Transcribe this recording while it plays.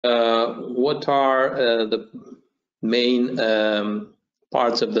what are the main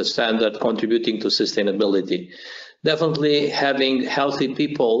parts of the standard contributing to sustainability? Definitely having healthy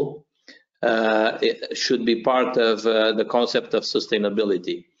people it should be part of the concept of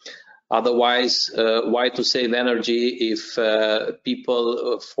sustainability. Otherwise, why to save energy if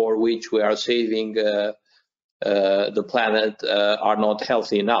people for which we are saving the planet are not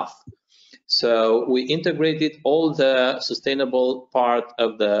healthy enough? So we integrated all the sustainable part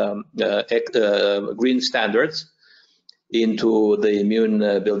of the green standards into the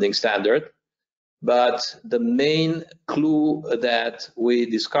immune building standard. But the main clue that we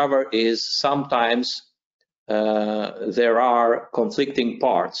discover is sometimes there are conflicting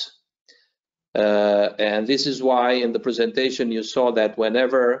parts. And this is why in the presentation you saw that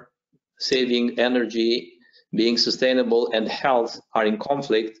whenever saving energy, being sustainable, and health are in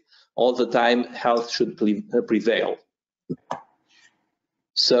conflict, all the time health should prevail.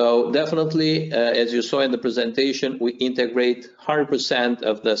 So definitely, as you saw in the presentation, we integrate 100%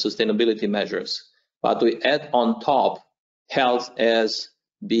 of the sustainability measures, but we add on top health as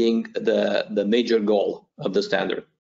being the major goal of the standard.